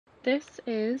This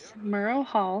is Murrow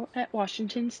Hall at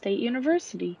Washington State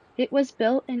University. It was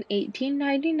built in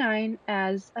 1899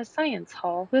 as a science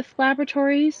hall with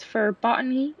laboratories for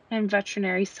botany and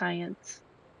veterinary science.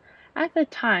 At the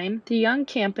time, the young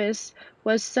campus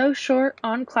was so short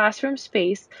on classroom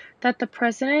space that the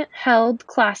president held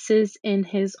classes in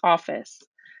his office.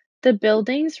 The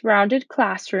building's rounded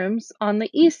classrooms on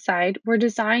the east side were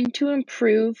designed to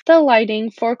improve the lighting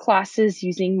for classes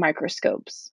using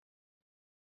microscopes.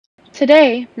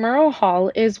 Today, Murrow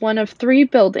Hall is one of three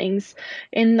buildings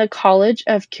in the College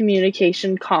of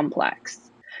Communication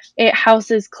complex. It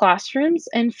houses classrooms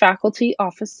and faculty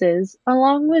offices,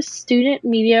 along with student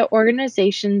media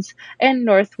organizations and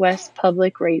Northwest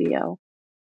Public Radio.